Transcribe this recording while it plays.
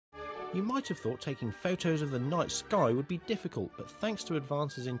You might have thought taking photos of the night sky would be difficult, but thanks to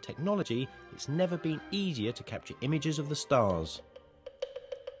advances in technology, it's never been easier to capture images of the stars.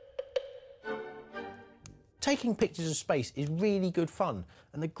 Taking pictures of space is really good fun,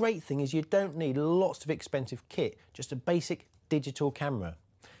 and the great thing is you don't need lots of expensive kit, just a basic digital camera.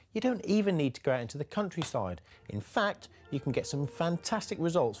 You don't even need to go out into the countryside. In fact, you can get some fantastic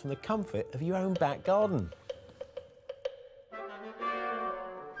results from the comfort of your own back garden.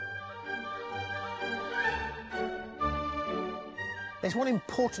 There's one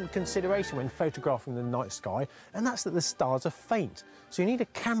important consideration when photographing the night sky, and that's that the stars are faint. So you need a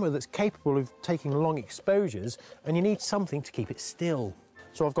camera that's capable of taking long exposures, and you need something to keep it still.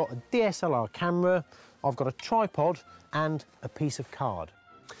 So I've got a DSLR camera, I've got a tripod, and a piece of card.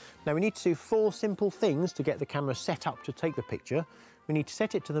 Now we need to do 4 simple things to get the camera set up to take the picture. We need to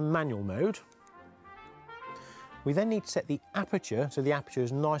set it to the manual mode. We then need to set the aperture, so the aperture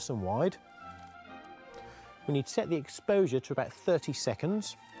is nice and wide. We need to set the exposure to about 30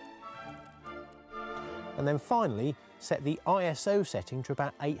 seconds. And then finally, set the ISO setting to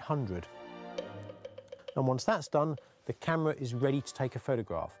about 800. And once that's done, the camera is ready to take a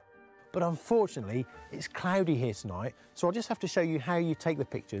photograph. But unfortunately, it's cloudy here tonight, so I'll just have to show you how you take the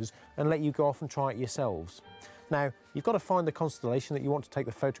pictures and let you go off and try it yourselves. Now, you've got to find the constellation that you want to take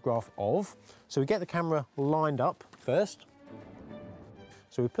the photograph of. So we get the camera lined up first.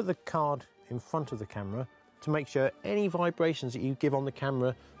 So we put the card in front of the camera to make sure any vibrations that you give on the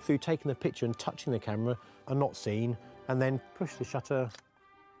camera through taking the picture and touching the camera are not seen, and then push the shutter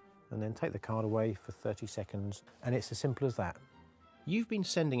and then take the card away for 30 seconds, and it's as simple as that. You've been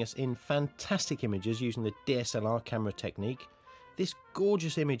sending us in fantastic images using the DSLR camera technique. This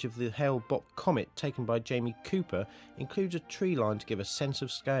gorgeous image of the Hale-Bopp comet taken by Jamie Cooper includes a tree line to give a sense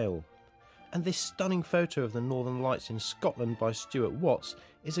of scale. And this stunning photo of the Northern Lights in Scotland by Stuart Watts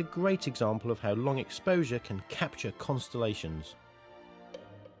is a great example of how long exposure can capture constellations.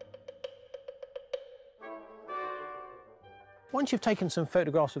 Once you've taken some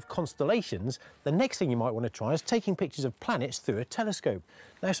photographs of constellations, the next thing you might want to try is taking pictures of planets through a telescope.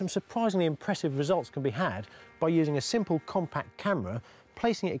 Now, some surprisingly impressive results can be had by using a simple compact camera,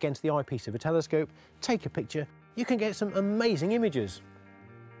 placing it against the eyepiece of a telescope, take a picture, you can get some amazing images.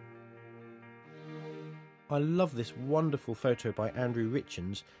 I love this wonderful photo by Andrew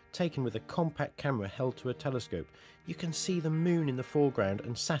Richens, taken with a compact camera held to a telescope. You can see the moon in the foreground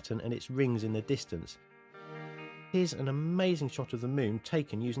and Saturn and its rings in the distance. Here's an amazing shot of the moon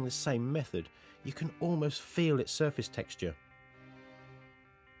taken using the same method. You can almost feel its surface texture.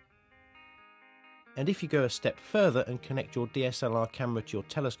 And if you go a step further and connect your DSLR camera to your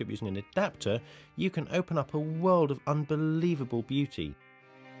telescope using an adapter, you can open up a world of unbelievable beauty.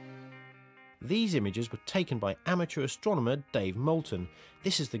 These images were taken by amateur astronomer Dave Moulton.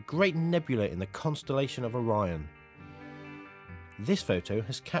 This is the Great Nebula in the constellation of Orion. This photo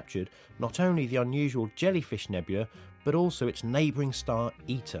has captured not only the unusual Jellyfish Nebula, but also its neighbouring star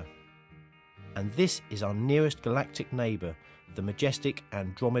Eta. And this is our nearest galactic neighbour, the majestic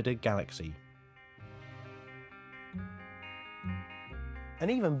Andromeda Galaxy. An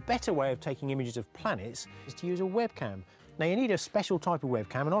even better way of taking images of planets is to use a webcam. Now you need a special type of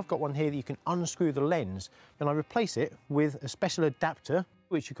webcam, and I've got one here that you can unscrew the lens, and I replace it with a special adapter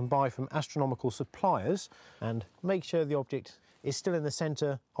which you can buy from astronomical suppliers, and make sure the object is still in the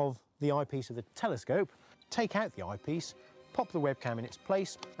centre of the eyepiece of the telescope. Take out the eyepiece, pop the webcam in its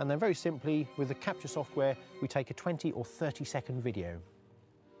place, and then very simply with the capture software we take a 20 or 30 second video.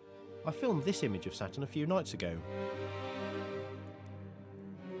 I filmed this image of Saturn a few nights ago.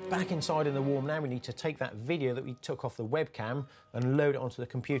 Back inside in the warm now, we need to take that video that we took off the webcam and load it onto the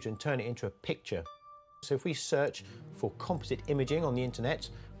computer and turn it into a picture. So if we search for composite imaging on the internet,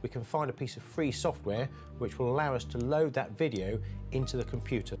 we can find a piece of free software which will allow us to load that video into the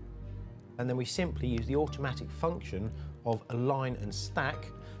computer. And then we simply use the automatic function of align and stack,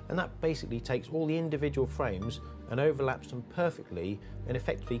 and that basically takes all the individual frames and overlaps them perfectly and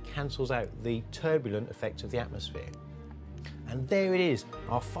effectively cancels out the turbulent effects of the atmosphere. And there it is,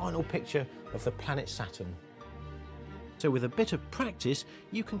 our final picture of the planet Saturn. So with a bit of practice,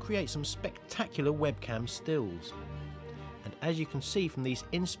 you can create some spectacular webcam stills. And as you can see from these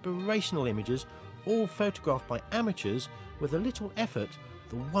inspirational images, all photographed by amateurs, with a little effort,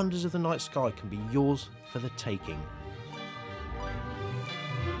 the wonders of the night sky can be yours for the taking.